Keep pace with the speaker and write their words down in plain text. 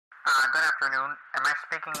Good afternoon. Am I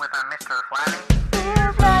speaking with Mr. Flatty?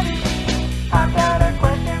 Dear Flatty, I've got a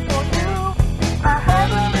question for you. I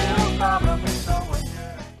have a little problem, so when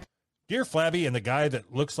you're... Dear Flabby and the guy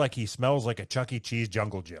that looks like he smells like a Chuck E. Cheese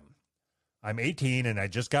jungle gym. I'm 18 and I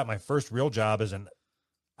just got my first real job as an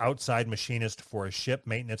outside machinist for a ship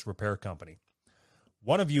maintenance repair company.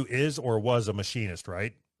 One of you is or was a machinist,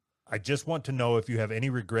 right? I just want to know if you have any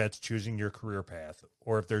regrets choosing your career path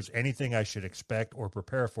or if there's anything I should expect or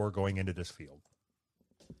prepare for going into this field.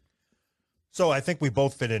 So I think we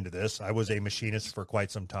both fit into this. I was a machinist for quite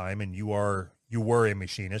some time, and you were a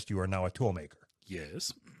machinist. You are now a tool maker.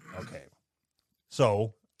 Yes. Okay.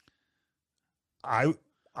 So I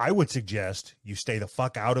would suggest you stay the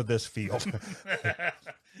fuck out of this field.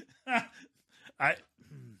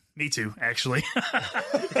 Me too, actually.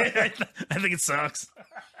 I think it sucks.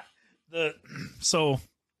 So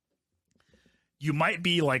you might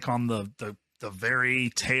be like on the very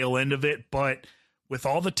tail end of it, but with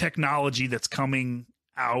all the technology that's coming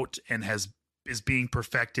out and is being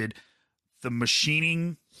perfected, the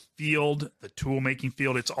machining field, the tool making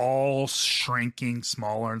field, it's all shrinking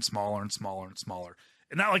smaller and smaller and smaller and smaller.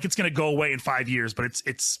 And not like it's going to go away in 5 years, but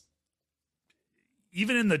it's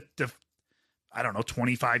even in the I don't know,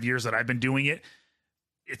 25 years that I've been doing it,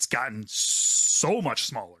 it's gotten so much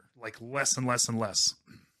smaller, like less and less and less.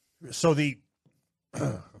 So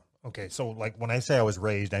okay. So like when I say I was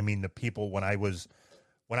raised, I mean the people when I was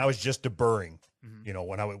just deburring, you know,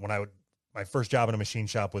 my first job in a machine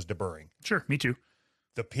shop was deburring. Sure. Me too.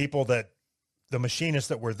 The people the machinists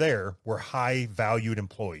that were there were high valued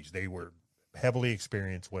employees. They were heavily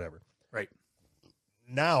experienced, whatever. Right.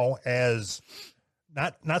 Now, as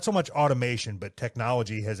not so much automation, but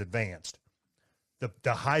technology has advanced,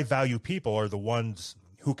 the high value people are the ones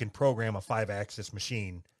who can program a 5-axis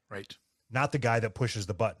machine. Right. Not the guy that pushes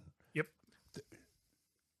the button. Yep.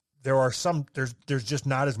 There's just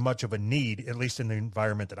not as much of a need, at least in the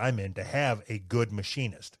environment that I'm in, to have a good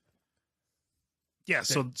machinist. Yeah.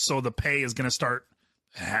 So the pay is going to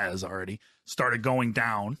has already started going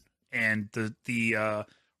down, and the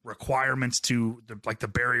requirements to the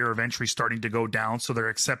barrier of entry starting to go down. So they're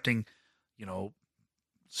accepting, you know,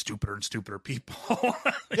 stupider and stupider people.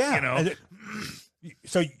 Yeah. You know,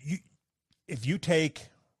 so if you take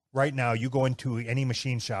right now, you go into any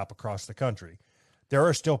machine shop across the country, there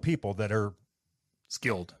are still people that are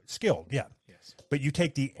skilled. Yeah. Yes. But you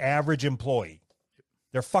take the average employee,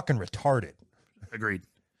 they're fucking retarded. Agreed.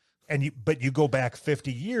 But you go back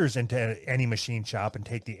 50 years into any machine shop and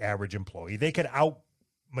take the average employee, they could out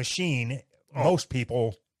machine most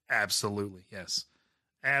people. Absolutely. Yes.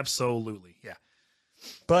 Absolutely. Yeah.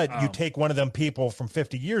 But you take one of them people from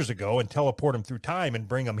 50 years ago and teleport them through time and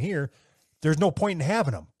bring them here. There's no point in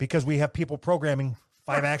having them because we have people programming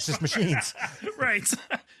 5-axis machines. Right.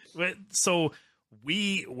 So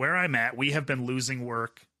where I'm at, we have been losing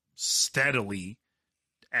work steadily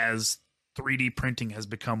as 3D printing has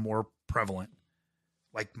become more prevalent.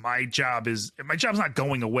 Like my job's not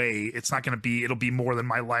going away. It's not going to be, it'll be more than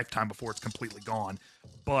my lifetime before it's completely gone.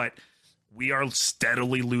 But we are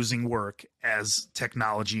steadily losing work as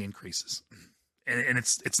technology increases. And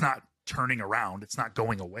it's not turning around. It's not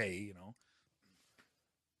going away, you know.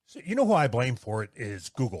 So you know who I blame for it is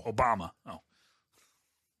Google. Obama. Oh.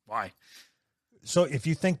 Why? So if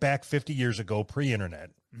you think back 50 years ago,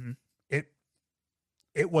 pre-internet,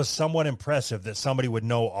 it was somewhat impressive that somebody would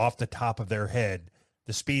know off the top of their head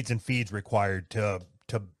the speeds and feeds required to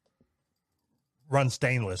run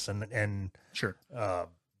stainless and sure.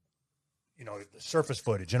 You know, the surface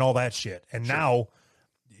footage and all that shit. And now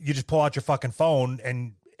you just pull out your fucking phone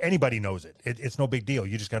and anybody knows it. It's no big deal.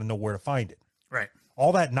 You just got to know where to find it. Right.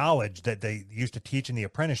 All that knowledge that they used to teach in the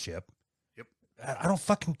apprenticeship. Yep. I don't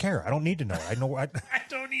fucking care. I don't need to know. I know. I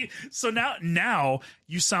don't need. So now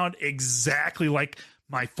you sound exactly like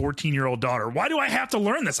my 14-year-old daughter. Why do I have to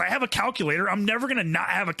learn this? I have a calculator. I'm never going to not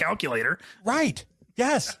have a calculator. Right.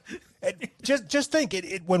 Yes. Just think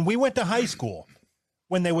it when we went to high school,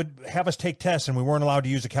 when they would have us take tests and we weren't allowed to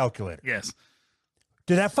use a calculator. Yes.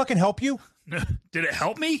 Did that fucking help you? Did it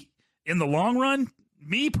help me in the long run?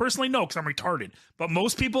 Me personally, no, because I'm retarded. But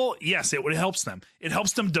most people, yes, it helps them. It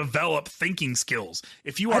helps them develop thinking skills.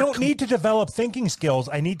 If you are, I don't need to develop thinking skills.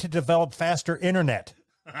 I need to develop faster internet.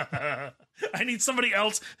 I need somebody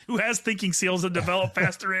else who has thinking skills to develop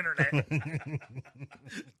faster internet.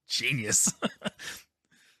 Genius.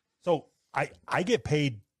 So I get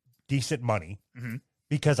paid decent money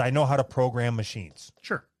because I know how to program machines.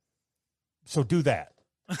 Sure. So do that.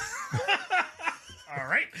 All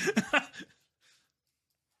right.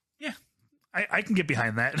 Yeah, I can get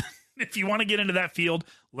behind that. If you want to get into that field,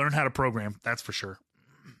 learn how to program. That's for sure.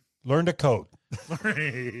 Learn to code.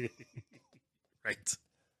 Right.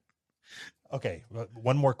 Okay,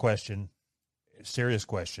 one more question, serious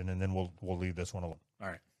question, and then we'll leave this one alone. All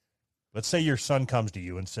right. Let's say your son comes to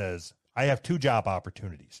you and says, I have 2 job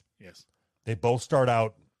opportunities. Yes. They both start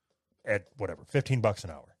out at whatever, $15 an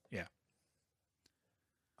hour. Yeah.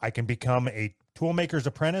 I can become a toolmaker's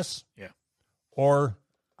apprentice. Yeah. Or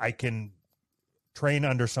I can train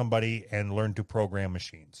under somebody and learn to program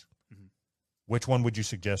machines. Mhm. Which one would you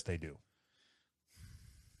suggest they do?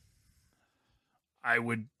 I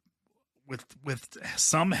would, with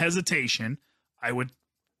some hesitation, I would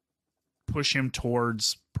push him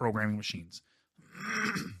towards programming machines.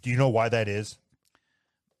 Do you know why that is?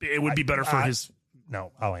 It would be better for his.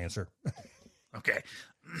 No, I'll answer. Okay.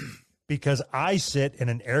 Because I sit in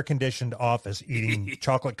an air-conditioned office eating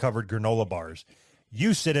chocolate-covered granola bars.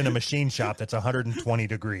 You sit in a machine shop that's 120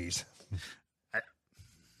 degrees.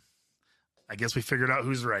 I guess we figured out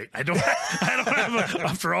who's right. I don't have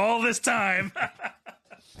after all this time.